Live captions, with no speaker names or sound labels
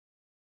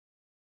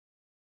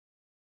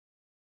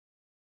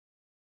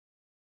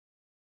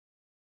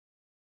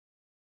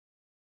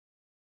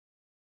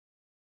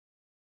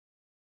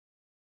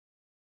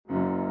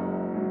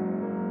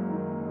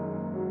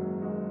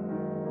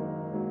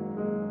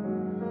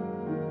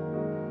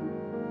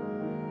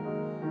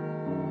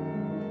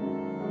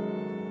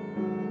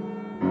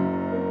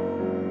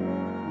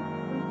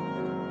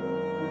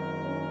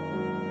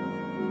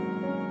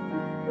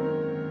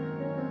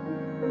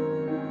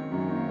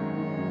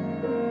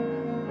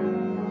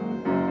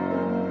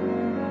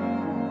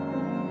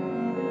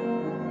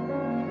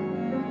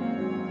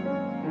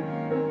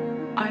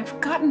I've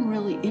gotten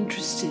really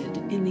interested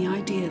in the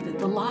idea that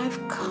the live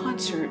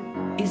concert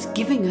is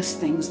giving us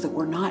things that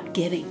we're not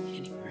getting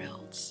anywhere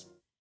else.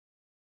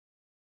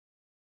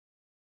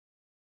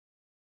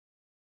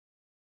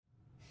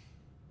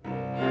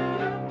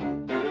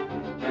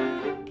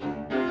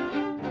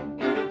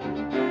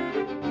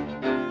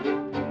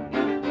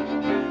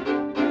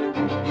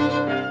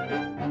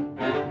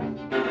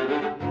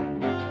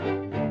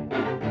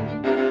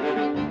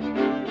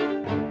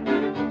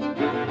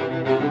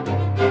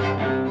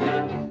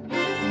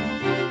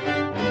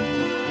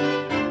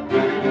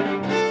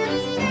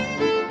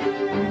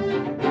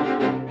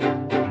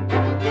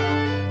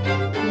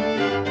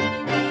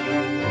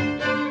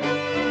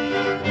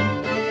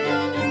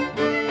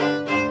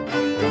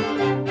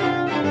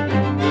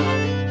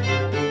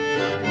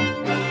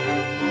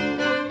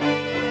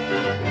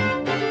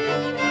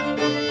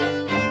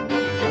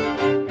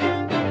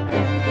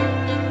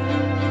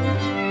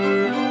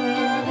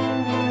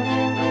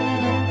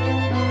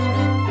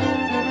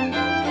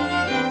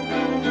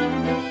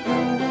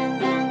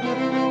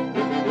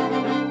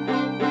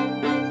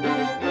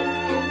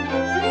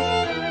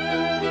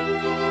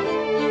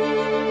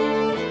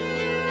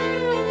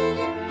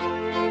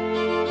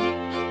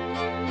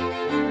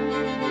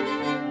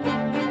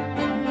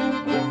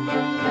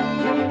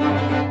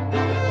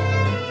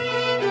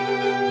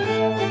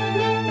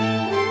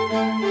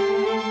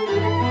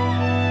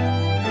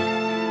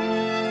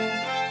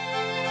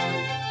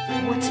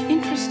 What's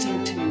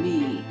interesting to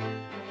me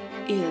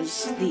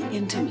is the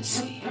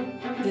intimacy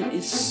that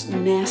is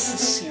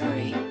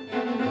necessary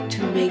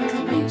to make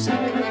the music.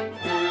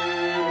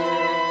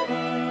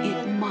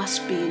 It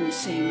must be in the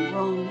same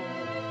room.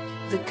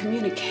 The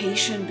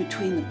communication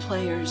between the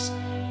players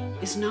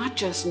is not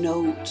just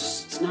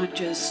notes, it's not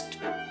just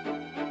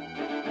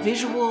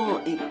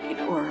visual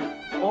or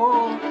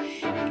oral,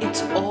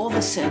 it's all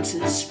the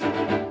senses.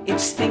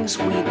 It's things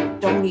we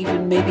don't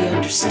even maybe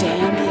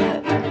understand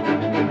yet.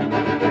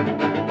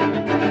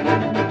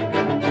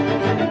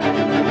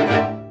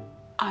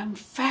 I'm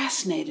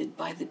fascinated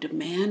by the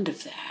demand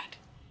of that.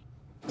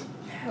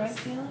 Right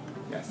feeling?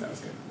 Yes, that was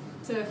good.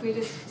 So if we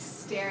just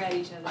stare at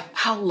each other.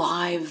 How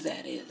live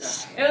that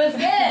is. It was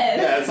good!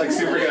 Yeah, it's like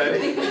super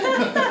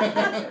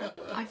good.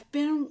 I've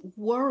been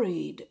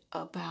worried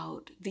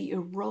about the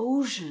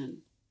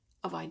erosion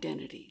of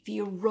identity, the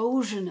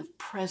erosion of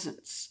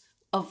presence,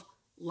 of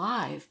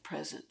live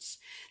presence,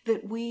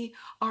 that we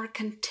are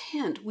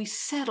content, we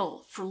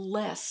settle for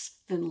less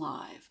than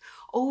live,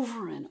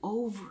 over and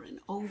over and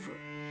over.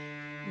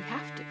 We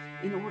have to,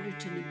 in order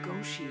to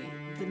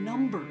negotiate the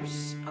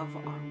numbers of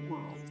our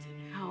world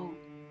and how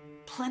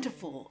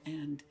plentiful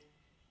and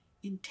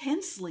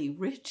intensely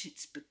rich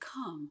it's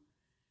become.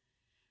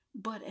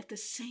 But at the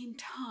same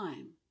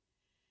time,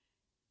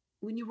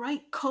 when you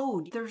write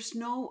code, there's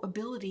no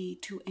ability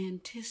to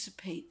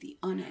anticipate the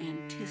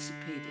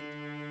unanticipated.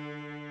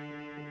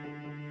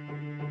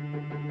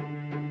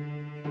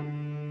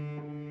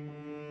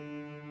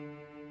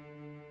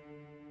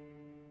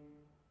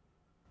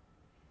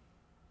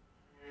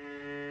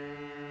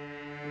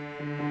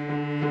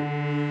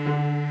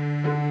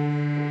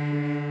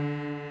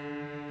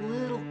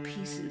 Little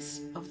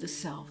pieces of the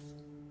self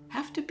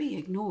have to be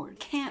ignored,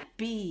 can't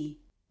be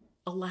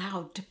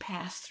allowed to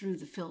pass through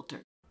the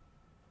filter.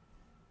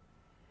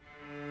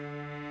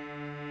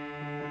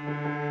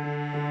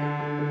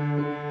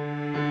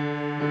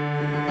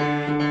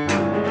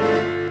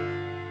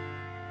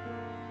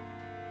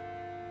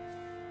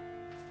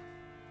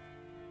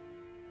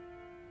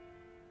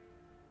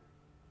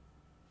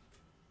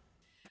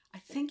 I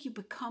think you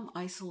become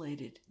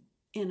isolated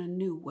in a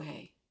new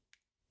way.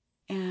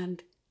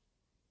 And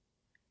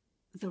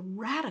the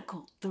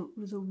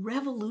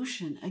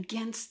revolution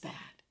against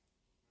that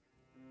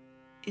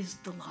is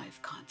the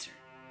live concert.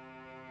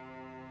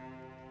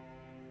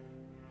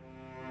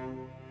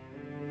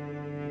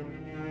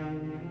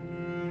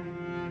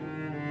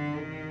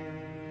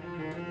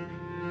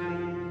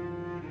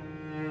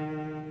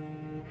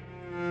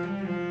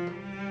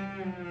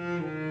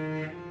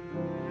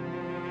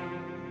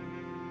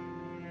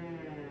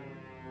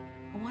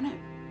 I want to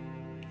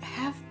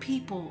have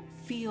people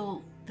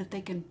feel that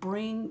they can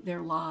bring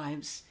their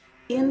lives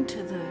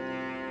into the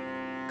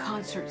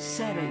concert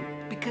setting,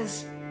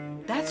 because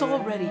that's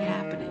already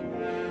happening.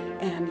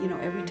 And, you know,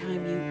 every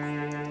time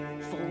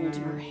you fold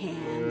your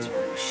hands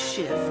or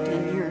shift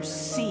in your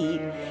seat,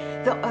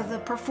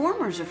 the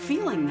performers are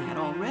feeling that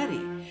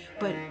already.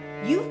 But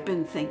you've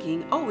been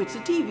thinking, oh, it's a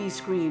TV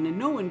screen and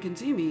no one can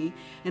see me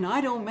and I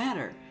don't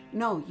matter.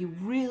 No, you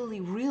really,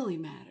 really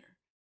matter.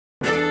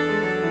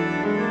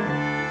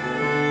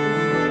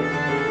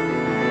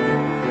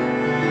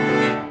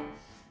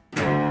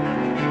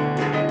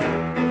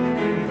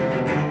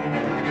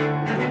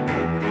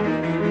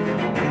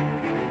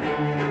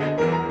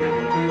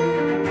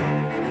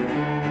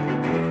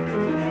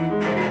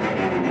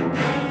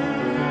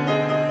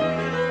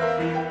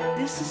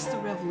 This is the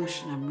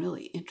revolution I'm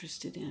really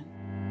interested in.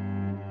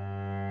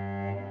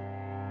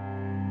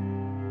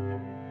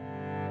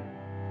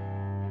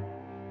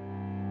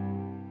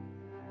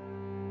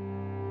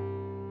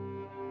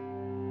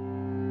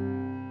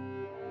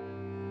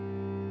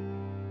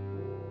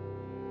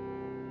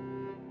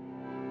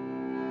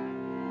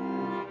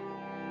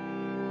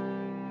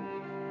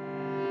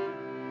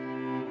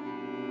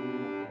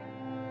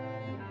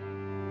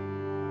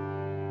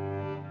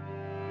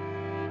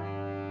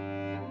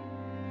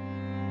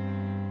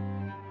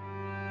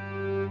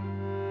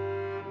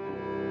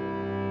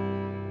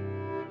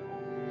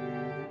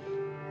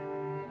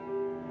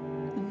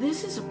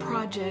 This is a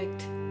project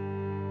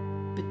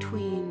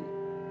between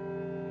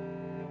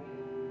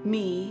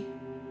me,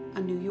 a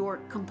New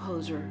York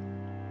composer,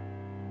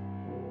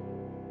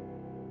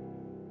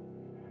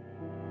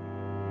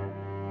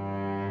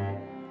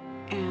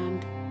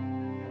 and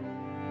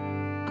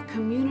a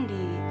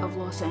community of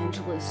Los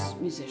Angeles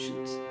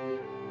musicians.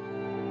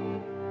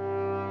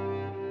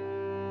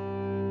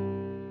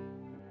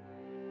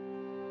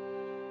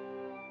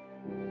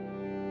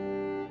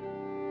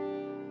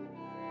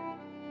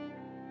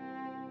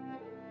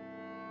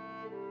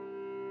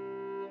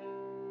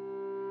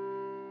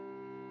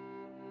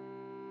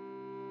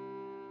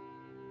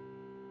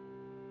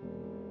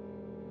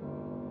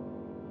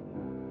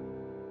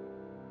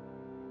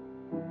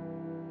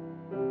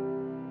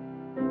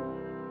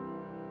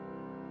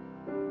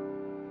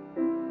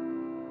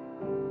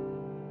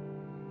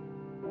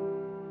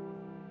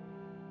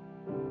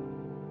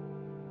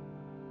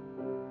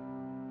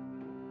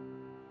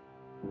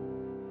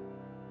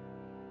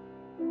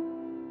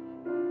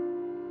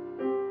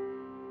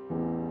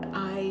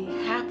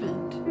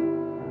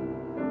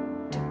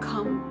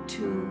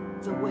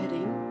 The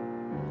wedding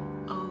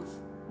of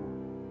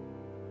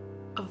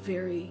a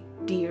very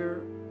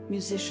dear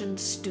musician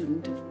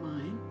student of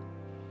mine,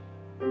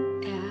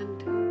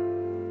 and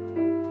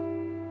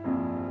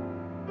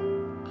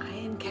I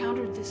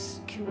encountered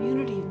this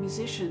community of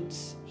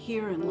musicians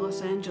here in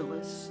Los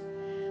Angeles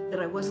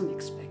that I wasn't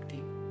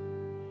expecting,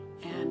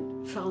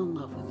 and fell in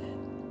love with it.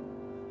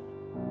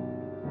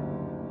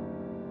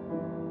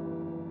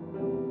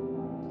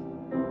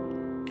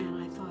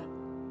 And I thought,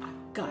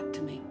 I've got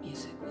to make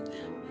music with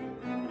them.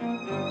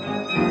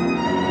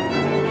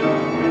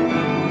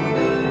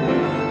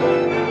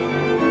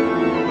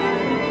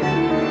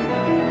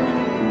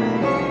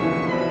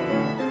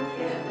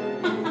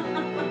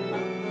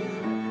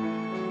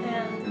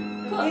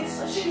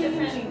 It's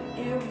changing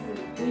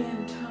every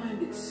damn time.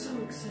 It's so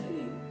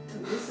exciting to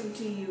listen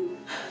to you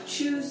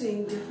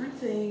choosing different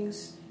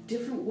things,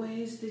 different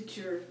ways that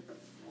you're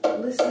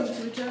listening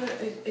to each other.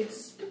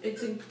 It's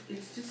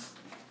just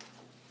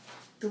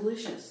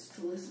delicious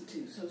to listen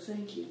to. So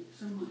thank you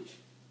so much.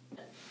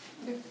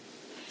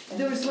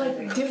 There was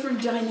like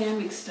different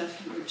dynamic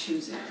stuff you were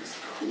choosing. It was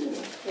cool.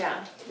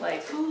 Yeah,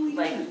 like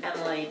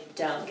Emily,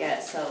 don't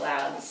get so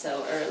loud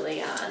so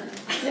early on.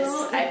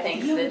 Well, I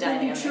think yeah, the but then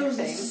dynamic you chose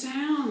thing. the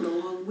sound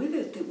along with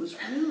it that was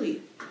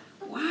really,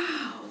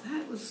 wow,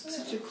 that was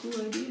such a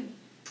cool idea.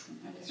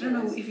 I don't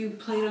know if you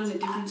played on a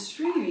different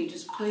string or you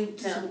just played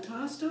some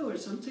tasto or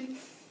something.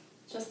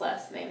 Just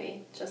less,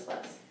 maybe. Just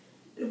less.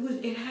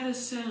 It had a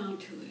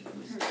sound to it.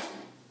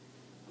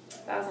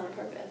 That was on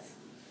purpose.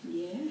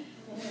 Yeah.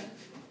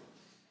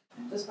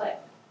 Just play.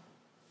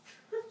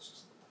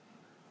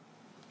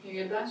 You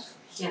good, Bash?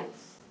 Yeah.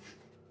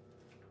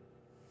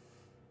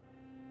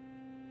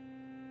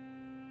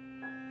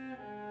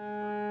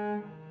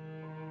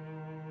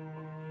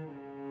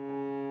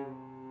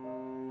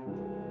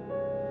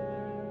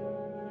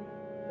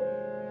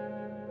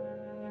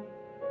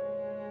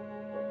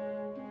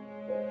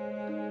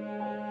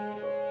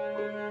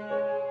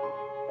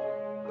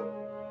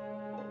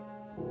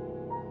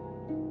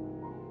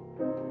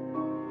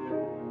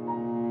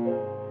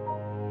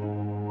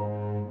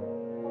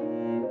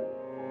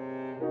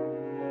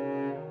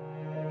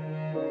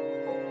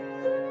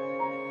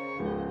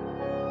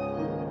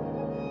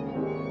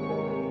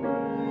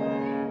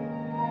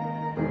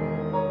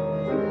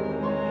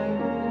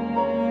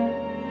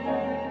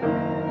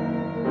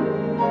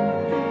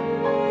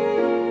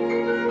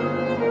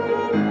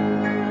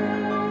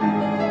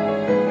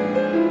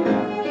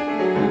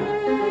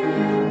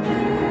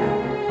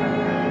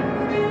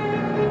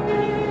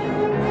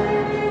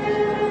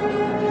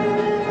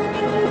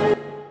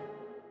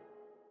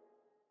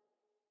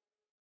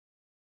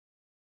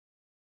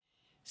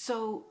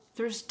 So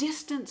there's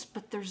distance,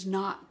 but there's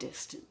not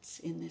distance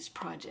in this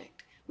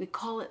project. We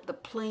call it the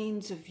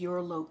planes of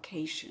your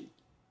location.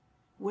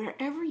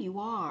 Wherever you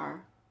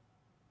are,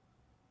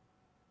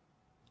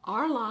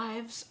 our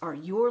lives are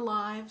your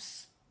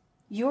lives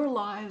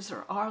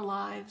are our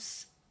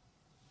lives.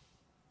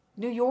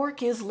 New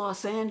York is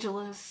Los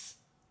Angeles.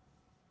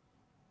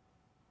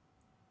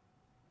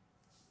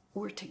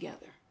 We're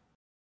together.